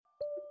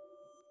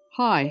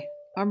Hi,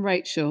 I'm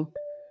Rachel,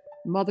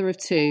 mother of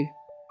two,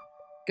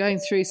 going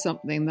through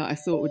something that I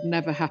thought would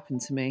never happen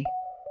to me.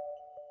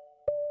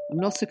 I'm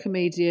not a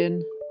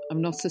comedian,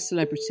 I'm not a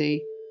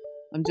celebrity,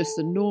 I'm just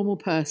a normal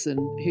person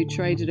who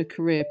traded a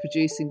career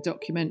producing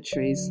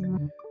documentaries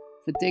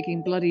for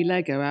digging bloody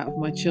Lego out of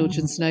my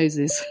children's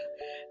noses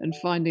and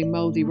finding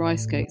mouldy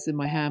rice cakes in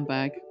my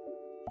handbag.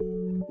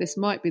 This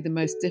might be the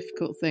most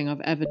difficult thing I've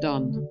ever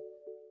done,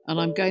 and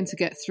I'm going to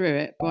get through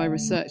it by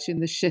researching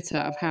the shit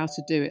out of how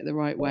to do it the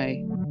right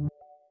way.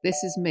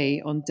 This is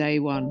me on day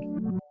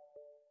one.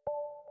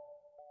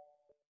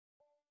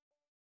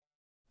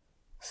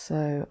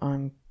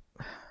 God,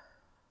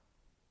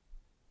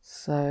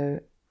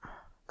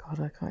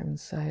 I can't even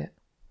say it.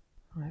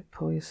 Right,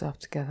 pull yourself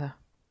together.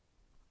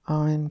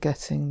 I'm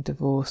getting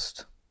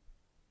divorced.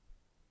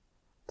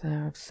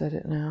 There, I've said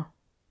it now.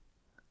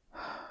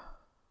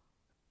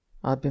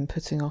 I've been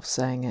putting off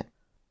saying it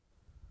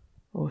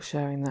or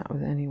sharing that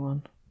with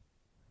anyone,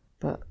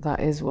 but that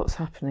is what's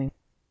happening.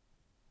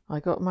 I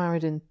got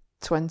married in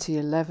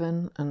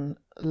 2011 and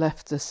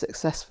left a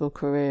successful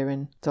career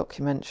in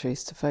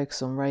documentaries to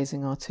focus on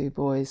raising our two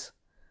boys.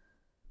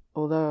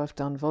 Although I've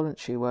done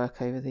voluntary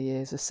work over the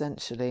years,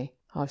 essentially,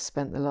 I've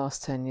spent the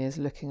last 10 years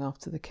looking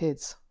after the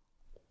kids.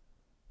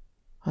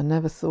 I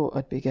never thought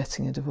I'd be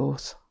getting a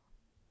divorce.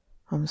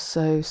 I'm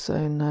so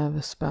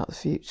nervous about the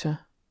future.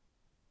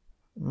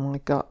 My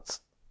gut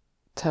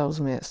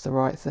tells me it's the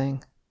right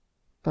thing,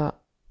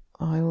 but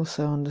I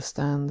also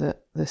understand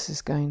that this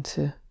is going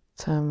to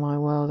turn my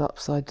world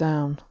upside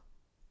down.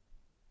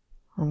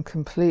 I'm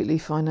completely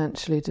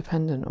financially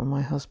dependent on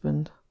my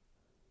husband,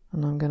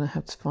 and I'm going to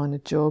have to find a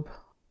job.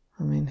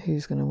 I mean,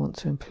 who's going to want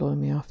to employ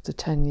me after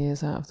 10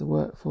 years out of the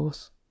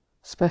workforce,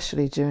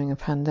 especially during a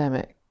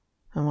pandemic?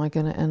 Am I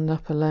going to end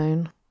up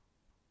alone?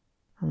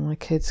 Are my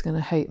kids going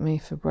to hate me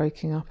for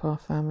breaking up our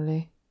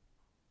family?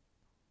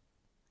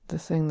 The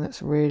thing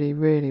that's really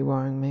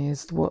worrying me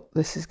is what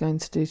this is going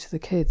to do to the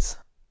kids.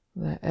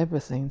 They're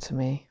everything to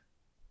me.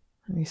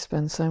 And you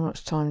spend so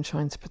much time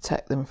trying to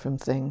protect them from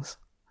things.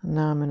 And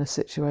now I'm in a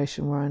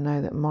situation where I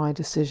know that my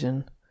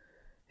decision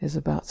is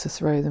about to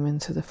throw them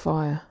into the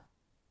fire.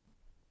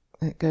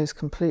 It goes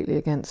completely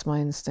against my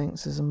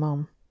instincts as a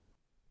mum.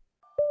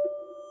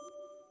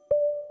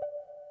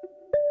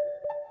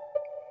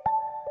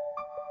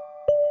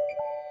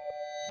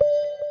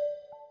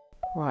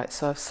 Right,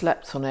 so I've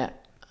slept on it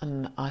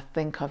and I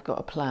think I've got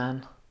a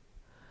plan.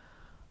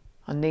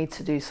 I need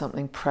to do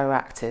something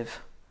proactive.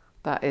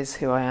 That is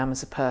who I am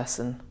as a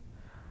person.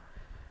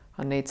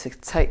 I need to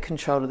take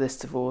control of this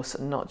divorce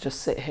and not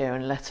just sit here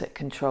and let it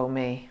control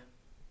me.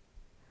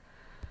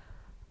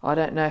 I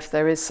don't know if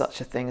there is such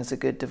a thing as a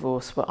good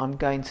divorce, but I'm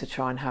going to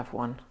try and have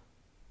one.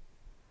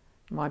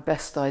 My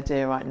best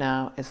idea right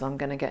now is I'm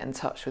going to get in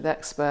touch with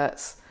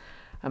experts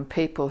and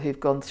people who've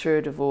gone through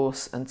a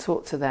divorce and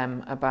talk to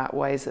them about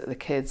ways that the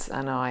kids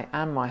and I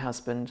and my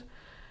husband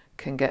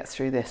can get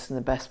through this in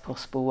the best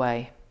possible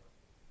way.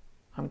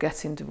 I'm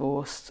getting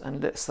divorced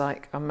and looks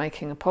like I'm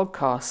making a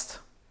podcast.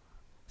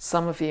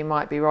 Some of you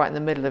might be right in the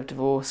middle of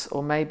divorce,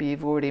 or maybe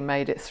you've already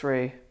made it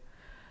through.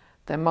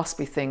 There must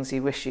be things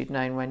you wish you'd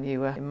known when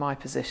you were in my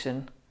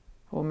position,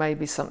 or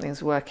maybe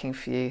something's working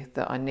for you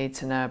that I need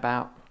to know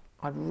about.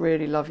 I'd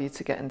really love you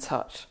to get in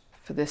touch,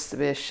 for this to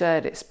be a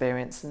shared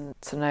experience and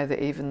to know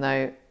that even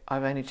though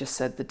I've only just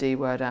said the D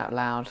word out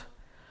loud,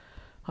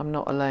 I'm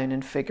not alone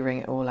in figuring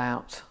it all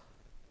out.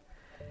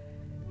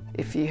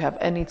 If you have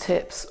any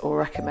tips or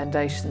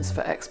recommendations for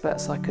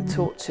experts I could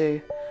talk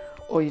to,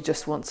 or you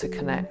just want to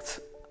connect,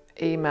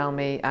 email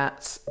me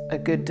at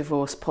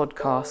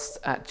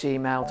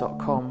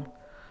agooddivorcepodcast@gmail.com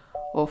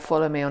or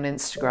follow me on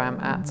Instagram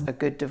at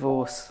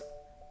agooddivorce.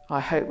 I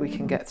hope we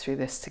can get through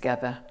this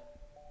together.